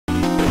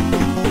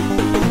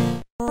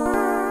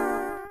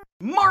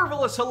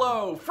Marvelous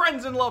hello,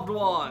 friends and loved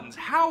ones!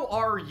 How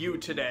are you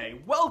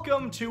today?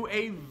 Welcome to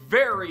a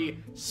very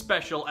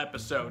special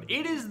episode.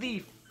 It is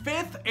the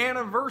 5th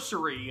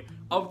anniversary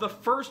of the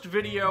first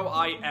video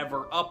I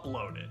ever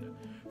uploaded.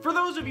 For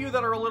those of you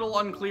that are a little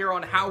unclear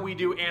on how we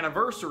do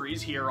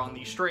anniversaries here on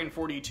the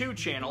Strain42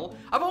 channel,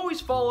 I've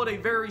always followed a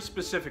very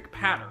specific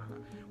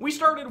pattern. We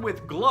started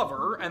with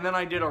Glover, and then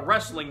I did a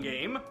wrestling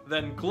game,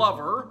 then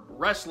Glover,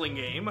 wrestling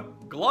game,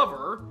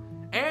 Glover,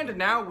 and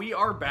now we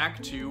are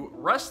back to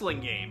wrestling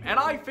game. And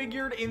I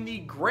figured in the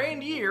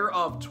grand year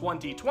of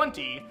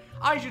 2020,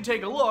 I should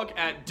take a look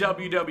at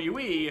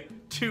WWE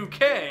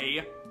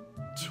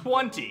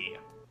 2K20.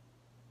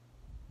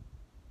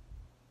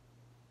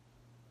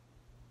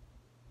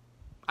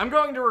 I'm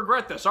going to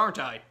regret this, aren't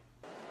I?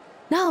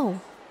 No.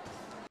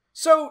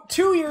 So,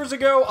 2 years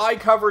ago, I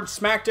covered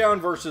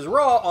SmackDown vs.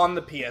 Raw on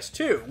the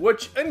PS2,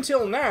 which,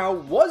 until now,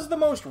 was the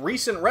most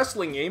recent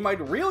wrestling game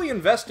I'd really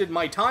invested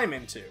my time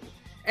into.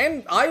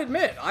 And I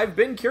admit, I've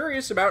been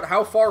curious about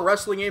how far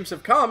wrestling games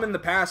have come in the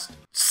past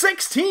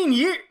 16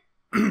 years.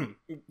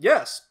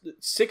 Yes,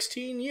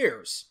 16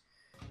 years.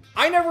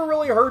 I never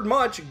really heard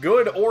much,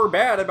 good or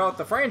bad, about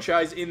the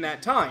franchise in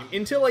that time,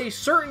 until a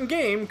certain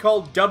game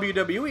called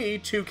WWE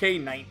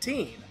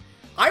 2K20.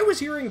 I was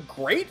hearing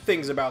great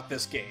things about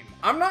this game.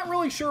 I'm not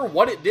really sure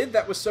what it did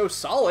that was so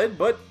solid,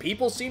 but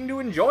people seem to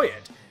enjoy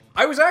it.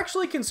 I was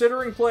actually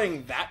considering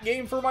playing that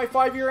game for my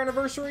 5-year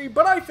anniversary,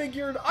 but I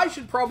figured I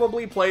should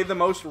probably play the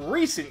most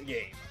recent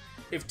game.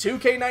 If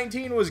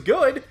 2K19 was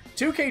good,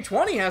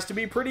 2K20 has to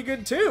be pretty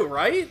good too,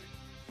 right?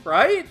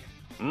 Right?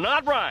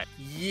 Not right.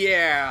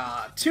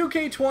 Yeah,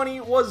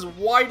 2K20 was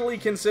widely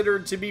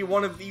considered to be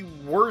one of the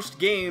worst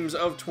games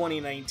of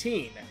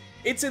 2019.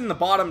 It's in the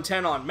bottom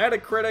 10 on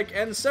Metacritic,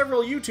 and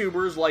several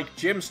YouTubers like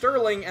Jim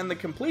Sterling and The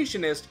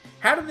Completionist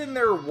had it in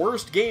their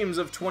worst games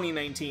of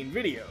 2019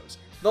 videos.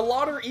 The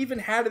Lauder even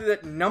had it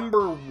at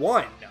number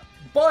 1.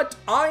 But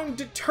I'm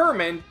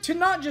determined to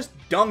not just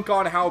dunk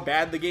on how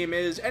bad the game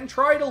is and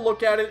try to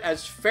look at it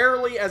as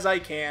fairly as I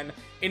can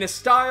in a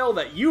style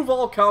that you've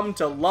all come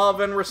to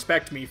love and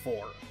respect me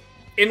for.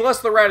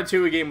 Unless the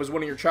Ratatouille game was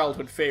one of your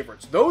childhood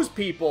favorites. Those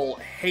people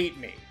hate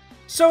me.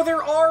 So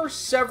there are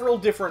several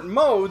different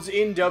modes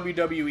in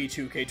WWE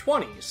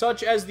 2K20,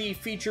 such as the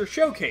Feature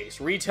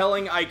Showcase,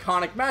 retelling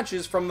iconic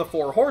matches from the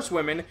Four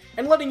Horsewomen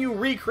and letting you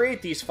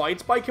recreate these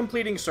fights by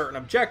completing certain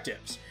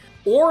objectives.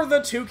 Or the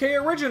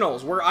 2K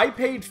Originals, where I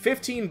paid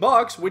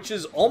 $15, which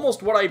is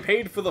almost what I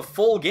paid for the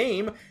full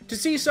game, to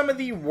see some of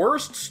the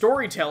worst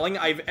storytelling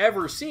I've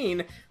ever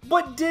seen,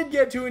 but did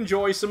get to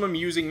enjoy some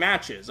amusing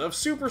matches of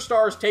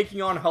superstars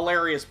taking on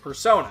hilarious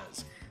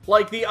personas.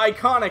 Like the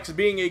Iconics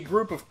being a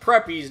group of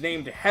preppies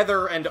named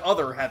Heather and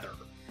Other Heather.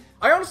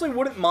 I honestly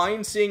wouldn't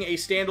mind seeing a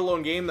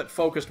standalone game that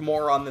focused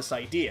more on this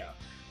idea.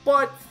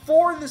 But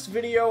for this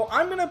video,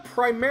 I'm going to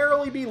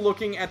primarily be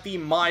looking at the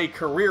My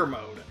Career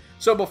mode.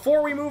 So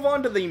before we move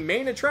on to the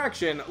main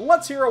attraction,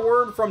 let's hear a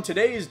word from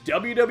today's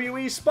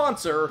WWE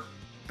sponsor,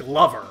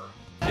 Glover.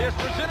 It's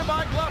presented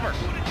by Glover.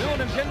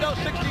 New Nintendo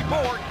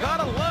 64,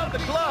 gotta love the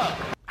glove.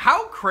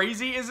 How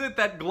crazy is it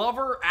that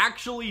Glover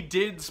actually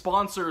did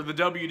sponsor the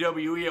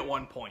WWE at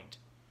one point?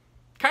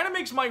 Kinda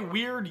makes my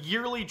weird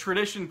yearly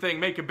tradition thing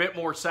make a bit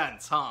more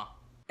sense, huh?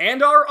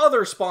 And our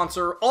other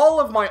sponsor, all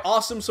of my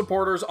awesome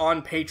supporters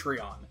on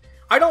Patreon.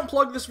 I don't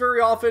plug this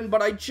very often,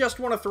 but I just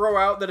want to throw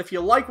out that if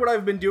you like what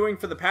I've been doing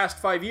for the past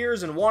 5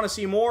 years and want to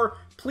see more,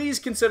 please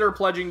consider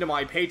pledging to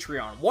my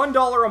Patreon.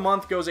 $1 a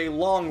month goes a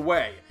long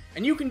way.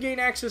 And you can gain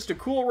access to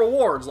cool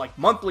rewards like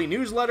monthly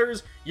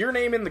newsletters, your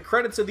name in the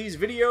credits of these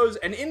videos,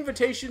 an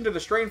invitation to the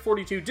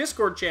Strain42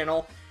 Discord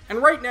channel,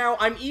 and right now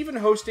I'm even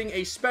hosting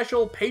a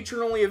special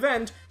patron-only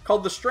event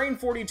called the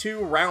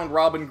Strain42 Round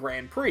Robin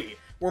Grand Prix,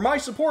 where my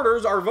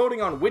supporters are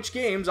voting on which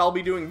games I'll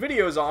be doing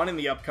videos on in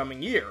the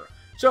upcoming year.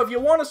 So if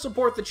you want to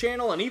support the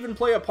channel and even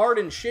play a part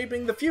in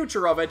shaping the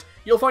future of it,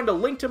 you'll find a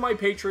link to my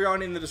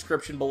Patreon in the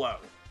description below.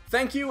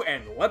 Thank you,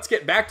 and let's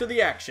get back to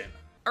the action.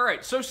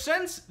 Alright, so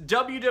since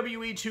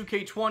WWE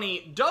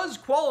 2K20 does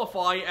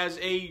qualify as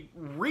a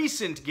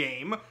recent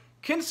game,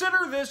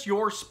 consider this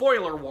your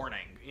spoiler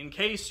warning, in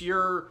case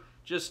you're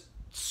just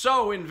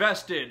so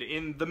invested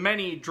in the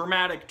many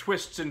dramatic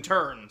twists and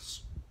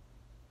turns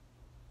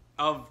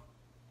of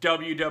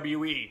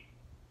WWE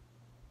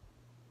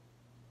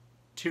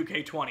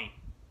 2K20.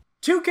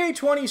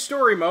 2K20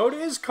 Story Mode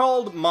is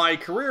called My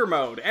Career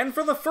Mode, and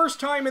for the first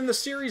time in the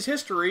series'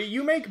 history,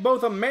 you make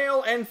both a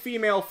male and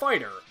female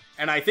fighter.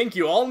 And I think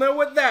you all know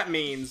what that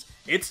means.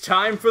 It's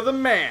time for the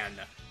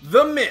man,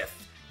 the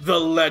myth, the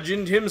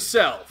legend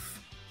himself,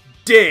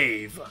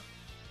 Dave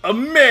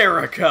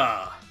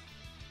America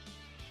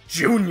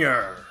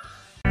Jr.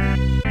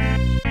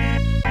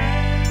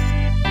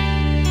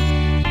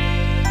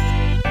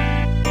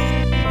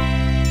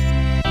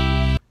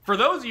 For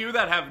those of you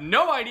that have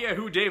no idea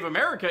who Dave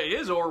America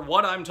is or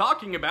what I'm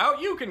talking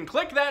about, you can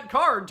click that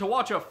card to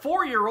watch a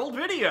 4-year-old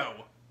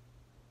video.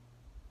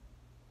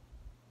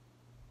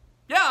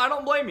 Yeah, I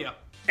don't blame you.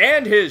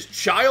 And his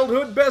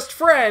childhood best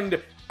friend,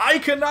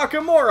 Aika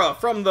Nakamura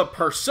from the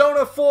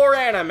Persona 4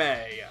 anime.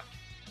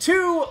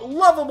 Two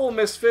lovable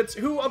misfits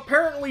who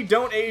apparently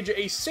don't age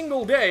a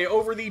single day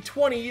over the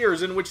 20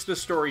 years in which the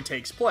story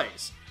takes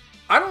place.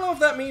 I don't know if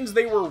that means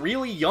they were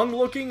really young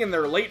looking in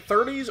their late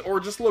 30s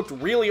or just looked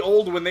really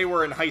old when they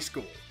were in high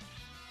school.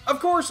 Of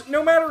course,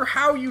 no matter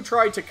how you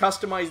try to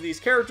customize these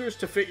characters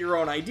to fit your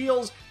own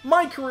ideals,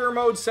 My Career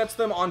Mode sets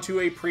them onto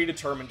a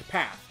predetermined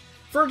path.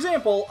 For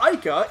example,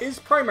 Aika is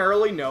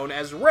primarily known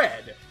as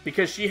Red,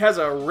 because she has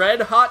a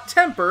red-hot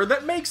temper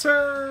that makes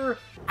her...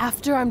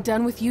 After I'm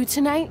done with you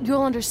tonight,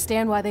 you'll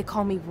understand why they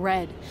call me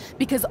Red.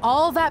 Because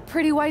all that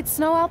pretty white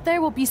snow out there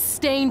will be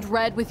stained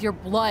red with your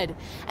blood.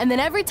 And then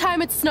every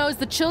time it snows,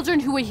 the children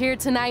who were here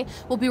tonight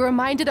will be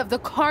reminded of the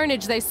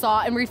carnage they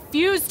saw and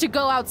refuse to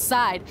go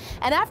outside.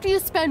 And after you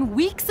spend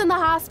weeks in the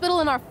hospital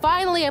and are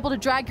finally able to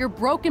drag your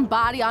broken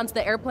body onto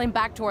the airplane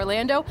back to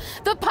Orlando,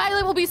 the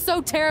pilot will be so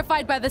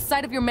terrified by the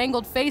sight of your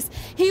mangled face,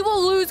 he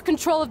will lose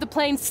control of the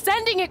plane,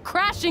 sending it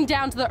crashing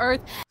down to the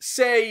earth.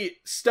 Say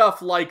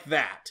stuff like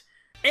that.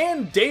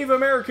 And Dave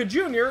America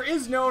Jr.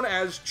 is known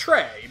as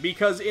Trey,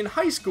 because in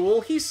high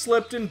school he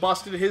slipped and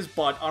busted his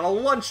butt on a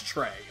lunch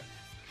tray.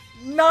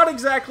 Not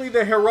exactly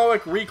the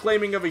heroic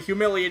reclaiming of a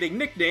humiliating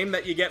nickname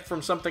that you get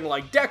from something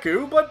like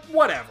Deku, but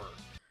whatever.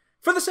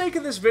 For the sake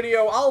of this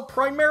video, I'll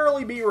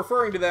primarily be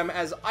referring to them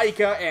as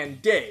Aika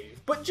and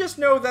Dave, but just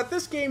know that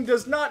this game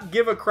does not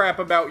give a crap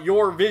about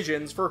your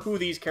visions for who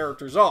these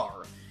characters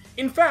are.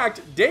 In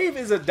fact, Dave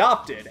is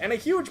adopted, and a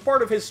huge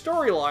part of his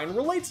storyline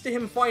relates to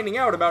him finding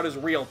out about his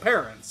real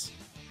parents.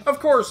 Of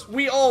course,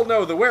 we all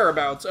know the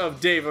whereabouts of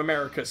Dave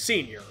America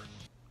Sr.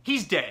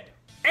 He's dead.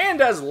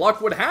 And as luck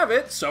would have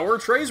it, so are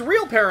Trey's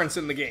real parents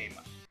in the game.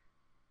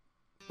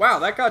 Wow,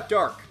 that got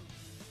dark.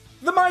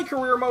 The My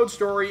Career Mode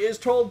story is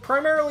told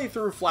primarily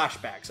through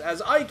flashbacks,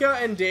 as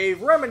Aika and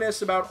Dave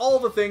reminisce about all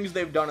the things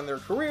they've done in their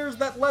careers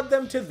that led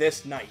them to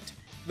this night.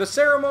 The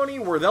ceremony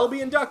where they'll be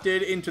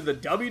inducted into the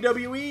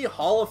WWE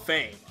Hall of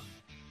Fame.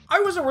 I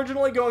was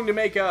originally going to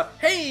make a,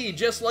 hey,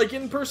 just like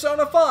in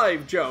Persona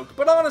 5 joke,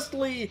 but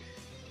honestly,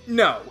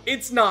 no,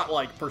 it's not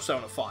like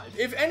Persona 5.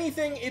 If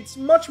anything, it's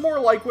much more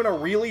like when a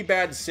really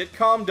bad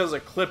sitcom does a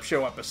clip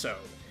show episode.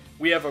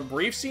 We have a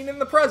brief scene in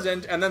the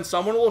present, and then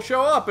someone will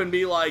show up and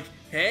be like,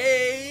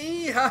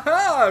 hey,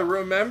 haha,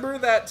 remember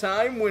that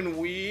time when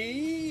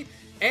we...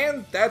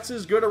 And that's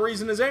as good a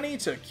reason as any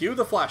to cue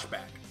the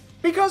flashback.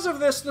 Because of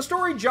this, the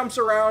story jumps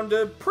around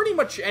to pretty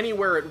much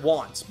anywhere it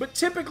wants, but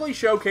typically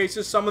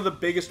showcases some of the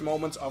biggest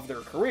moments of their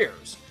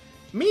careers.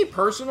 Me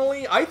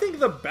personally, I think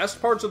the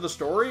best parts of the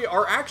story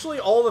are actually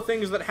all the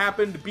things that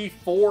happened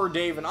before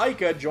Dave and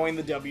Aika joined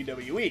the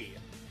WWE.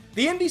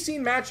 The indie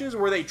scene matches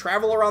where they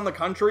travel around the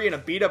country in a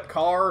beat-up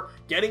car,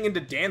 getting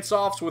into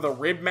dance-offs with a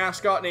rib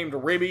mascot named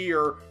Ribby,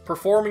 or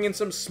performing in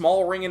some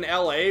small ring in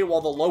LA while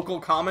the local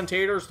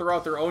commentators throw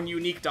out their own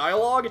unique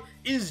dialogue,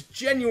 is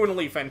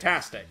genuinely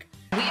fantastic.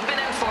 We've been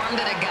informed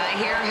that a guy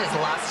here has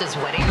lost his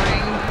wedding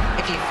ring.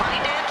 If you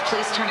find it,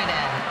 please turn it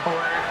in, or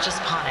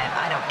just pawn it,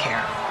 I don't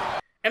care.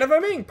 And if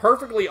I'm being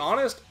perfectly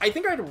honest, I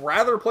think I'd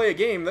rather play a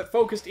game that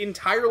focused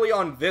entirely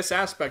on this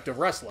aspect of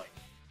wrestling.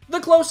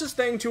 The closest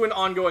thing to an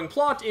ongoing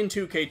plot in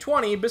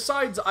 2K20,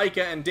 besides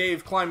Aika and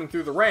Dave climbing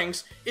through the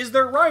ranks, is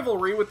their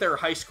rivalry with their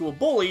high school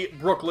bully,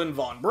 Brooklyn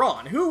Von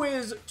Braun, who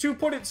is, to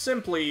put it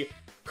simply,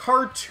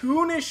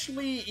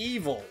 cartoonishly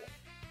evil.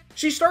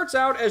 She starts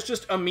out as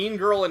just a mean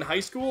girl in high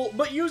school,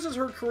 but uses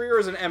her career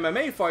as an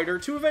MMA fighter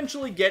to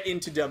eventually get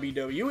into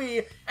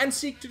WWE and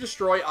seek to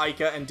destroy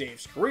Aika and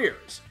Dave's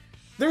careers.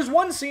 There's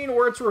one scene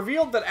where it's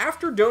revealed that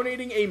after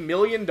donating $1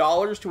 million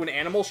to an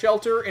animal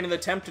shelter in an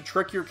attempt to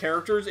trick your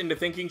characters into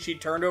thinking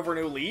she'd turned over a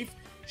new leaf,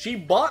 she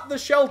bought the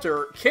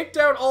shelter, kicked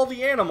out all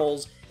the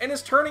animals, and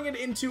is turning it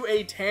into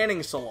a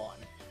tanning salon.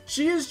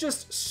 She is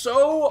just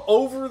so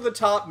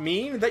over-the-top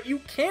mean that you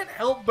can't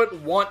help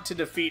but want to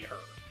defeat her.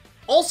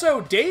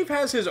 Also, Dave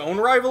has his own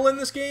rival in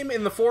this game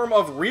in the form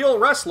of real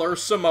wrestler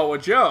Samoa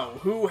Joe,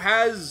 who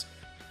has,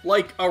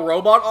 like, a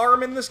robot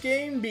arm in this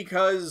game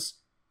because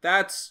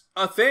that's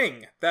a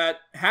thing that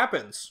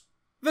happens.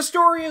 The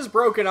story is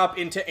broken up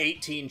into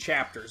 18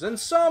 chapters, and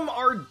some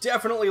are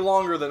definitely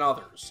longer than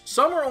others.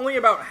 Some are only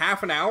about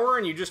half an hour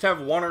and you just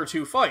have 1 or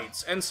 2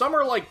 fights, and some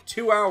are like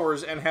 2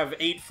 hours and have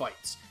 8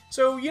 fights.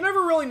 So you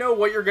never really know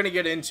what you're going to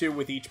get into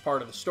with each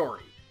part of the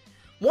story.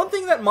 One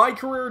thing that My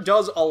Career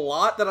does a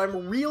lot that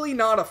I'm really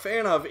not a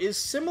fan of is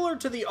similar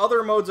to the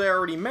other modes I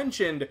already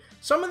mentioned,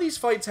 some of these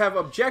fights have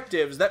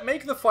objectives that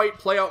make the fight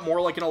play out more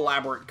like an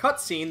elaborate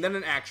cutscene than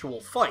an actual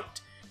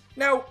fight.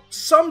 Now,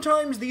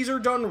 sometimes these are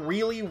done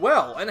really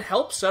well and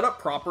help set up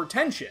proper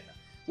tension,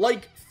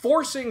 like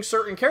forcing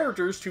certain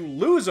characters to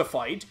lose a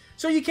fight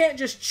so you can't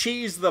just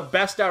cheese the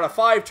best out of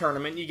 5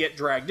 tournament you get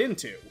dragged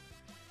into.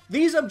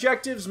 These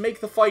objectives make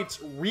the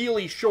fights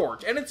really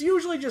short, and it's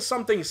usually just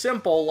something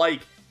simple like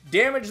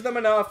damage them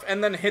enough,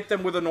 and then hit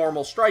them with a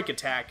normal strike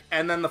attack,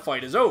 and then the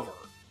fight is over.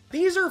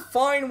 These are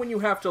fine when you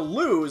have to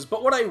lose,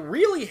 but what I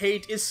really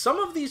hate is some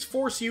of these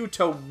force you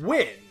to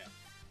win.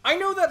 I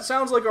know that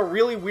sounds like a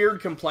really weird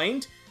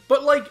complaint,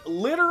 but like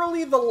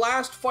literally the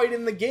last fight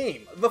in the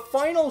game, the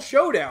final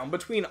showdown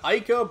between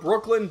Aika,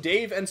 Brooklyn,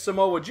 Dave, and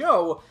Samoa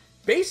Joe,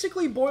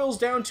 basically boils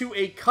down to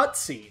a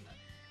cutscene.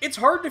 It's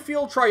hard to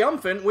feel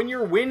triumphant when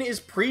your win is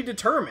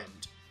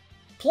predetermined.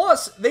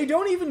 Plus, they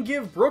don't even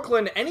give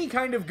Brooklyn any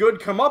kind of good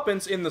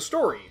comeuppance in the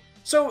story,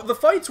 so the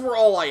fights were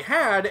all I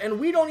had, and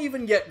we don't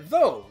even get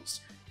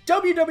those.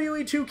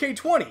 WWE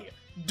 2K20,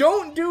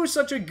 don't do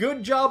such a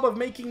good job of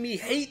making me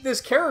hate this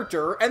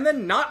character and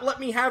then not let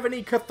me have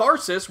any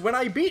catharsis when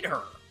I beat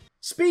her.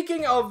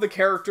 Speaking of the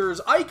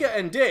characters, Aika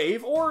and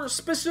Dave, or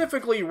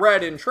specifically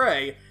Red and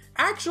Trey,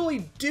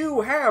 actually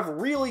do have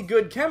really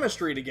good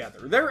chemistry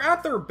together. They're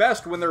at their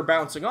best when they're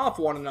bouncing off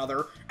one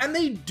another, and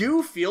they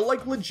do feel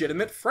like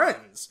legitimate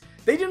friends.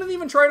 They didn't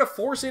even try to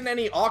force in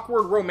any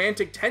awkward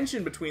romantic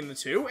tension between the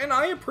two, and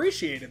I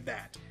appreciated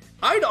that.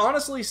 I'd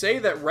honestly say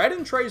that Red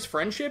and Trey's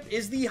friendship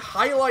is the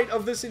highlight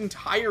of this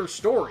entire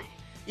story,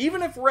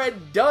 even if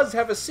Red does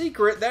have a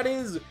secret that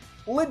is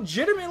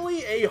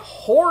legitimately a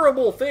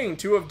horrible thing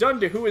to have done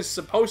to who is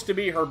supposed to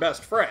be her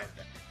best friend.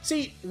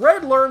 See,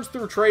 Red learns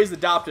through Trey's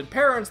adopted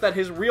parents that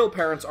his real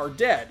parents are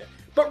dead,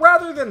 but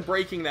rather than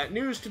breaking that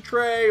news to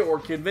Trey or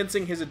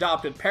convincing his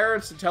adopted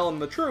parents to tell him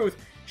the truth,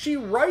 she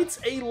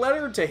writes a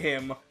letter to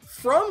him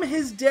from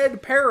his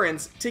dead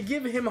parents to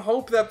give him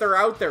hope that they're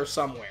out there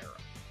somewhere.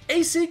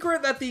 A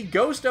secret that the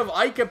ghost of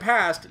Aika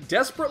past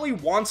desperately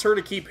wants her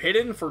to keep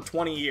hidden for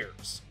 20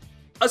 years.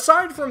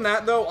 Aside from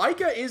that though,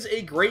 Aika is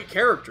a great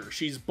character.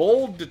 She's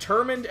bold,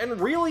 determined, and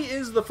really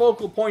is the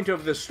focal point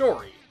of this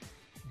story.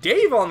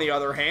 Dave, on the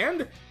other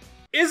hand,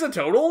 is a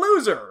total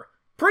loser.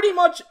 Pretty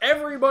much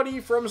everybody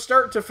from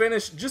start to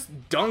finish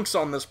just dunks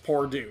on this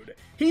poor dude.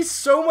 He's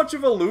so much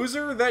of a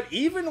loser that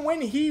even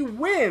when he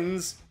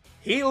wins,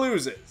 he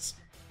loses.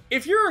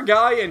 If you're a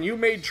guy and you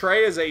made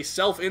Trey as a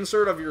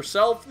self-insert of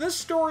yourself, this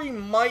story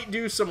might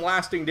do some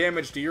lasting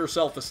damage to your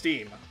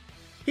self-esteem.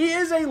 He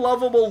is a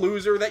lovable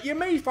loser that you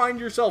may find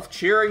yourself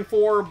cheering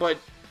for, but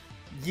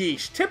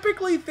yeesh,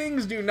 typically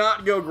things do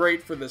not go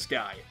great for this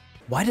guy.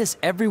 Why does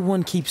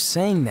everyone keep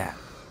saying that?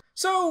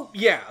 So,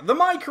 yeah, the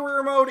My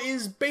Career mode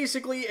is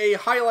basically a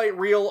highlight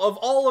reel of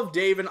all of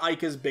Dave and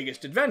Aika's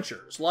biggest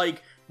adventures,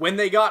 like when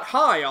they got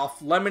high off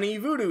lemony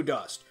voodoo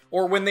dust,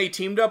 or when they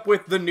teamed up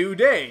with The New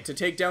Day to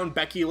take down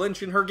Becky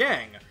Lynch and her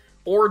gang,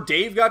 or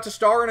Dave got to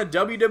star in a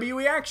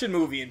WWE action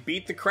movie and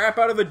beat the crap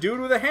out of a dude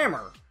with a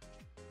hammer.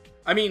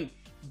 I mean,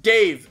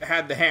 Dave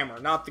had the hammer,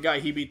 not the guy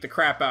he beat the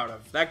crap out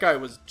of. That guy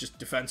was just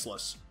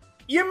defenseless.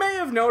 You may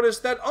have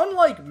noticed that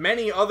unlike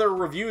many other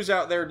reviews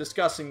out there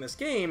discussing this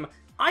game,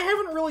 I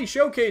haven't really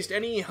showcased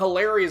any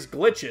hilarious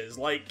glitches,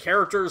 like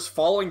characters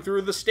falling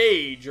through the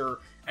stage, or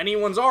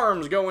anyone's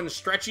arms going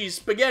stretchy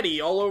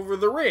spaghetti all over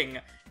the ring.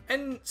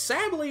 And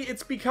sadly,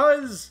 it's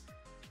because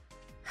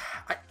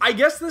I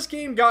guess this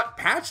game got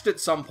patched at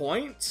some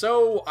point,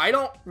 so I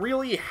don't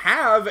really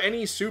have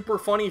any super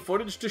funny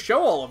footage to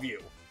show all of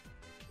you.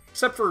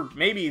 Except for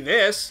maybe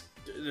this.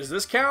 Does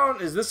this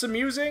count? Is this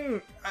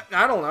amusing?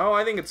 I don't know,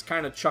 I think it's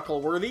kind of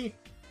chuckle-worthy.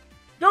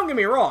 Don't get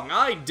me wrong,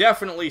 I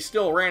definitely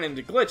still ran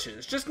into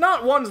glitches, just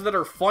not ones that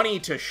are funny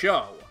to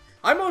show.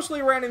 I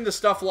mostly ran into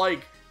stuff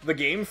like the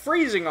game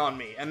freezing on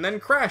me and then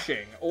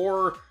crashing,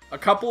 or a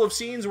couple of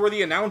scenes where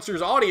the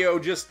announcer's audio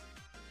just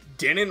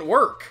didn't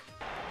work.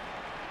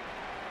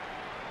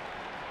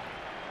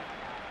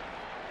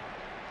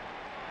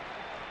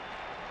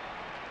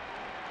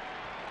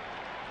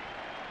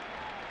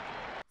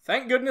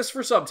 Thank goodness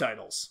for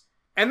subtitles.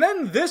 And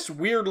then this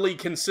weirdly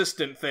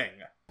consistent thing.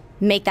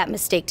 Make that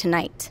mistake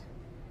tonight.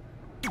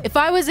 If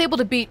I was able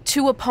to beat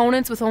 2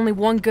 opponents with only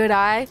 1 good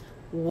eye...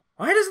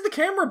 Why does the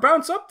camera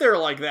bounce up there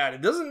like that?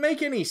 It doesn't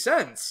make any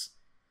sense.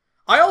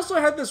 I also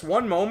had this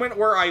one moment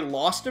where I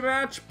lost a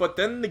match, but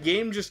then the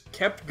game just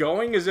kept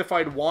going as if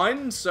I'd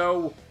won,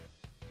 so...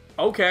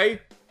 okay.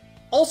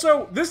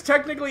 Also, this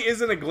technically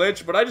isn't a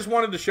glitch, but I just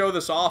wanted to show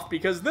this off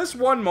because this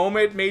one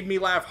moment made me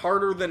laugh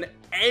harder than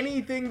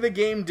anything the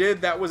game did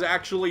that was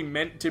actually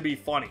meant to be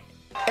funny.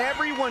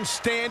 Everyone's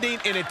standing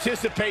in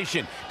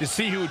anticipation to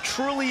see who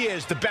truly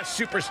is the best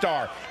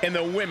superstar in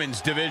the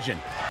women's division.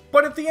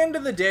 But at the end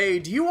of the day,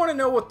 do you want to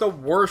know what the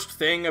worst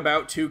thing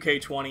about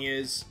 2K20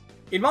 is?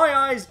 In my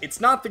eyes,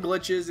 it's not the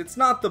glitches, it's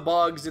not the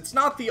bugs, it's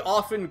not the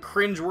often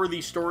cringeworthy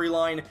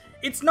storyline,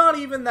 it's not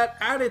even that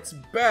at its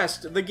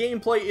best, the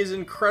gameplay is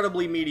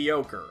incredibly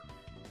mediocre.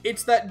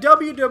 It's that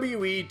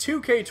WWE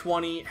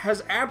 2K20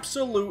 has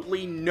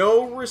absolutely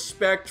no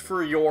respect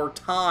for your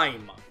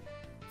time.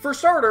 For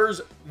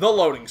starters, the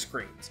loading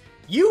screens.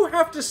 You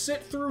have to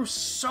sit through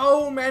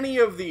so many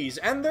of these,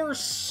 and they're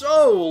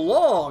so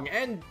long,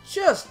 and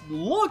just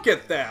look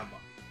at them.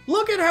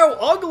 Look at how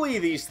ugly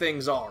these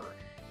things are.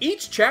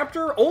 Each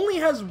chapter only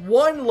has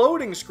 1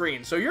 loading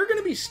screen, so you're going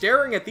to be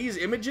staring at these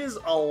images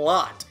a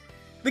lot.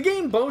 The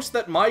game boasts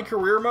that My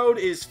Career mode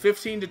is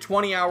 15 to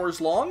 20 hours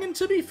long, and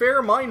to be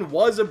fair, mine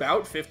was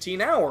about 15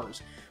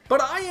 hours.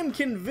 But I am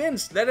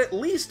convinced that at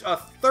least a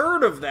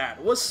third of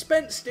that was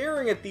spent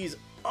staring at these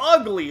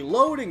ugly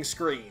loading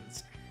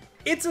screens.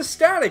 It's a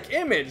static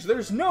image,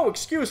 there's no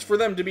excuse for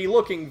them to be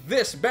looking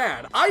this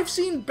bad. I've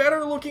seen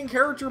better looking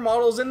character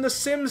models in The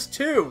Sims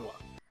 2.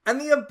 And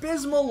the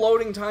abysmal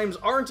loading times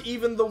aren't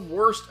even the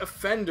worst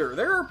offender.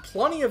 There are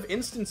plenty of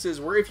instances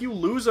where if you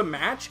lose a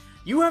match,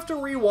 you have to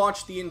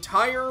rewatch the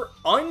entire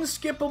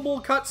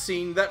unskippable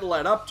cutscene that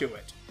led up to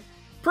it.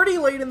 Pretty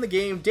late in the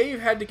game, Dave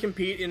had to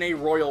compete in a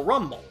Royal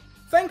Rumble.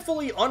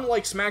 Thankfully,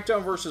 unlike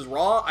SmackDown vs.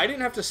 Raw, I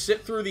didn't have to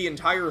sit through the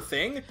entire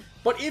thing,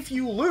 but if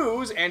you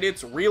lose, and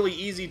it's really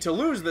easy to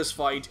lose this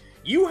fight,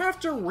 you have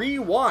to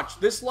re-watch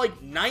this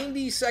like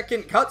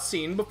 90-second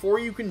cutscene before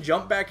you can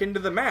jump back into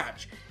the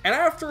match. And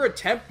after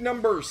attempt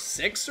number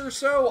 6 or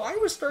so, I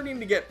was starting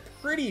to get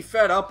pretty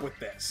fed up with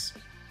this.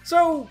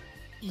 So,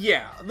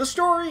 yeah, the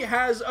story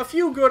has a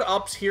few good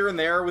ups here and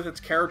there with its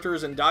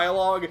characters and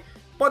dialogue,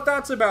 but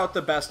that's about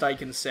the best I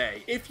can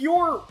say. If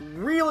you're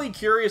really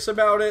curious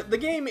about it, the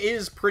game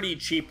is pretty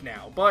cheap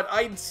now, but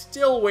I'd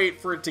still wait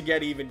for it to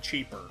get even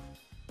cheaper.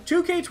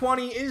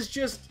 2K20 is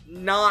just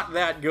not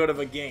that good of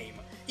a game.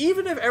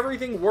 Even if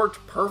everything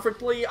worked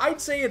perfectly,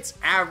 I'd say it's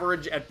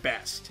average at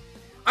best.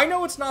 I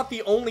know it's not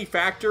the only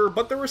factor,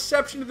 but the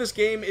reception to this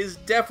game is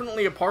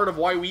definitely a part of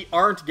why we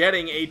aren't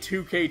getting a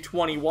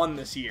 2K21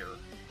 this year.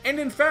 And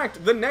in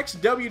fact, the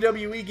next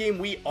WWE game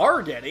we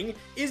are getting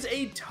is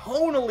a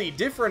tonally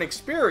different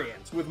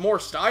experience, with more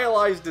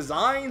stylized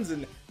designs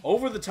and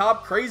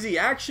over-the-top crazy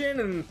action,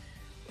 and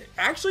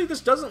actually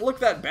this doesn't look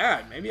that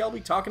bad. Maybe I'll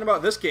be talking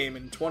about this game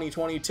in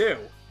 2022.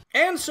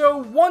 And so,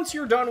 once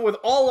you're done with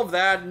all of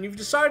that, and you've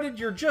decided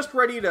you're just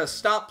ready to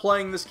stop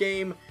playing this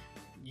game,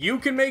 you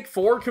can make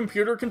 4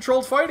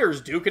 computer-controlled fighters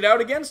duke it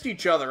out against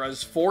each other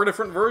as 4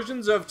 different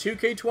versions of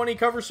 2K20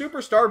 cover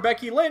superstar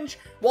Becky Lynch,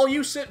 while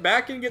you sit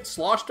back and get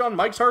sloshed on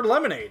Mike's Hard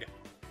Lemonade.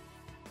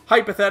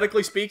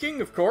 Hypothetically speaking,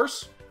 of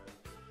course.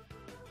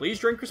 Please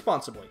drink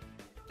responsibly.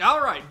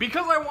 Alright,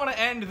 because I want to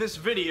end this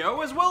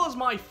video, as well as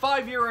my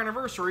 5-year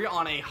anniversary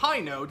on a high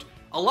note,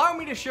 allow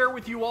me to share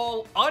with you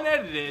all,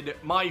 unedited,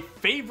 my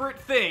favorite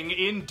thing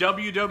in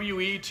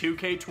WWE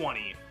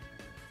 2K20.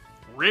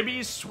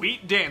 Ribby's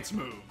sweet dance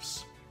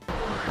moves.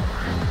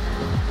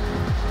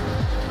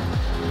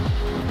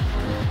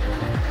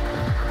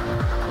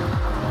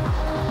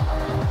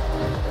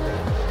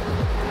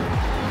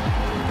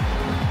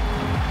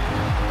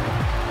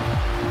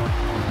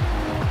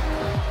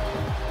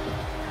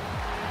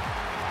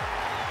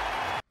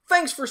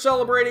 Thanks for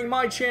celebrating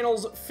my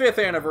channel's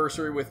 5th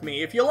anniversary with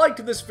me. If you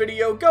liked this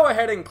video, go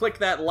ahead and click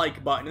that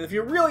like button. And if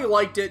you really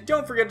liked it,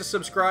 don't forget to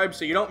subscribe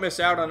so you don't miss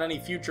out on any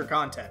future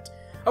content.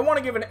 I want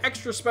to give an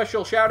extra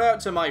special shout out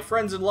to my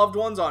friends and loved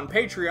ones on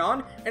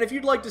Patreon, and if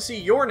you'd like to see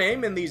your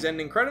name in these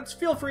ending credits,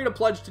 feel free to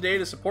pledge today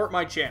to support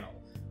my channel.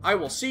 I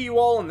will see you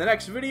all in the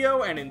next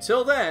video, and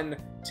until then,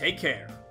 take care.